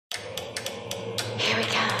Here we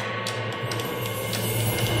go.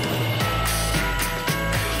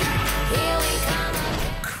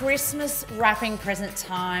 Christmas wrapping present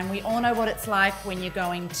time. We all know what it's like when you're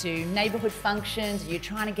going to neighbourhood functions, you're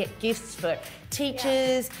trying to get gifts for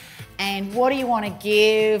teachers, and what do you want to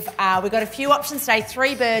give? We've got a few options today,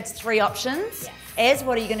 3 birds, 3 options. Yes. Ez,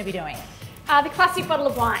 what are you going to be doing? The classic bottle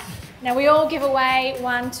of wine. Now we all give away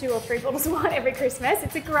 1, 2 or 3 bottles of wine every Christmas.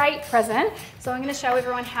 It's a great present. So I'm going to show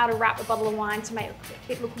everyone how to wrap a bottle of wine to make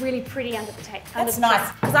it look really pretty under the tape. That's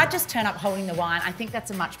nice, because I just turn up holding the wine. I think that's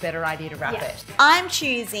a much better idea to wrap it. I'm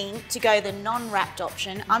choosing to go the non-wrapped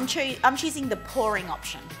option. I'm choosing the pouring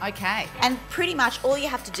option. Okay. And pretty much all you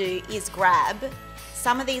have to do is grab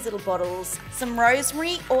some of these little bottles, some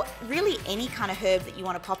rosemary, or really any kind of herb that you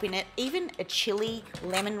want to pop in it, even a chili,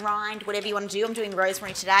 lemon rind, whatever you want to do. I'm doing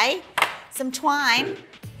rosemary today. Some twine,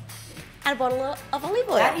 and a bottle of olive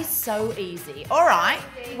oil. That is so easy. All right.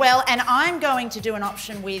 Well, and I'm going to do an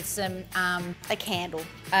option with some... a candle.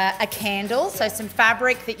 A candle, so some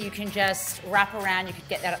fabric that you can just wrap around. You could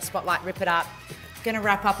get that at Spotlight, rip it up. Going to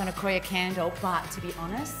wrap up an Akoya candle, but to be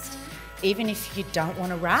honest, even if you don't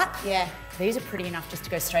want to wrap, these are pretty enough just to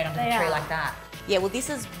go straight onto the tree like that. Yeah, well, this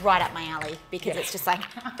is right up my alley because it's just like,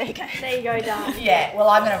 there you go. There you go, done. Yeah, well,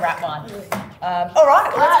 I'm going to wrap one. All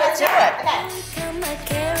right, well, let's get to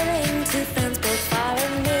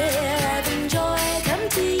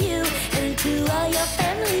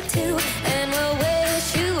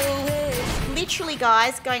it. Literally,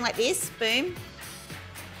 guys, going like this, boom.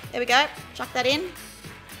 There we go, chuck that in.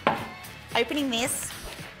 Opening this.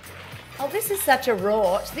 Oh, this is such a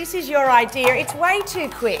rort. This is your idea. It's way too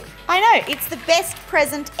quick. I know, it's the best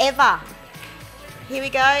present ever. Here we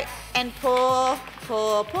go, and pour,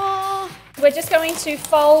 pour, pour. We're just going to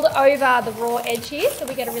fold over the raw edge here so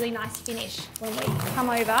we get a really nice finish when we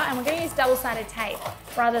come over, and we're going to use double-sided tape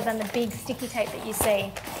rather than the big sticky tape that you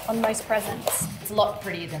see on most presents. It's a lot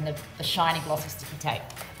prettier than the shiny glossy sticky tape.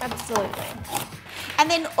 Absolutely. And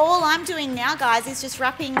then all I'm doing now, guys, is just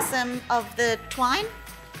wrapping some of the twine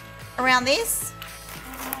around this.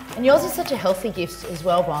 And yours is such a healthy gift as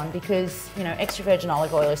well, Bon, because, you know, extra virgin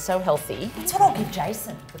olive oil is so healthy. That's what I'll give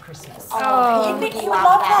Jason for Christmas. Oh, he would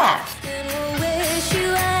love that.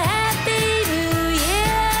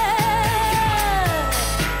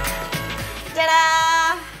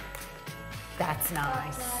 Ta-da! That's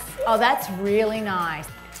nice. Oh, that's really nice.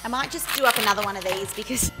 I might just do up another one of these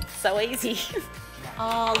because it's so easy.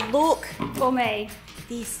 Oh, look. For me.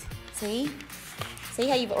 This, see? See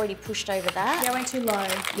how you've already pushed over that? Yeah, I went too low.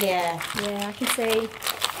 Yeah. Yeah, I can see.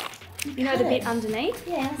 You know the bit underneath?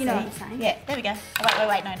 Yeah. You know what I'm saying? Yeah, there we go. Oh,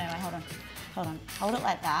 wait, no, hold on. Hold on. Hold it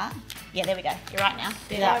like that. Yeah, there we go. You're right now.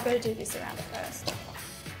 Do Yeah, I've that. got to do this around it first.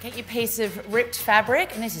 Get your piece of ripped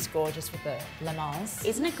fabric, and this is gorgeous with the lemons.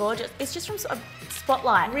 Isn't it gorgeous? It's just from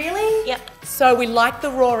Spotlight. Really? Yep. So we like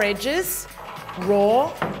the raw edges.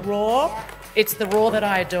 Raw. It's the raw that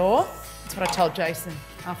I adore. That's what I told Jason.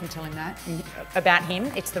 I often tell him that about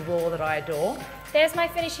him. It's the raw that I adore. There's my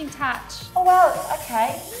finishing touch. Oh, well,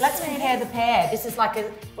 okay. Let's compare the pair. This is like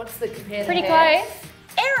what's the compare Pretty the pair?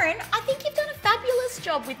 close. Erin, I think you've done a fabulous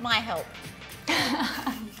job with my help.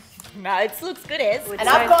 No, it looks good, Ez. And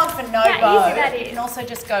I've gone for no That bow. easy that You is. can also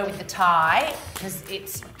just go with the tie, because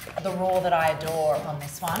it's the raw that I adore on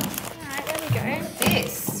this one. All right, there we go.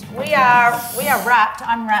 This, we are wrapped.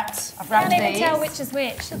 I'm wrapped. I've wrapped I can't even these. tell which is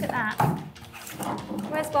which. Look at that.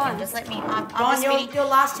 Where's Bon? Just let me. Bon, you're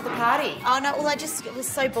last to the party. Oh no, well I just was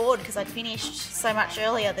so bored because I'd finished so much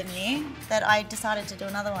earlier than you that I decided to do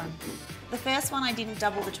another one. The first one I didn't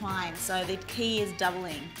double the twine, so the key is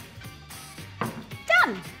doubling.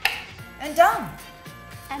 Done. And done.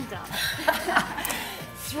 And done.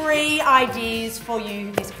 3 ideas for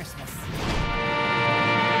you this Christmas.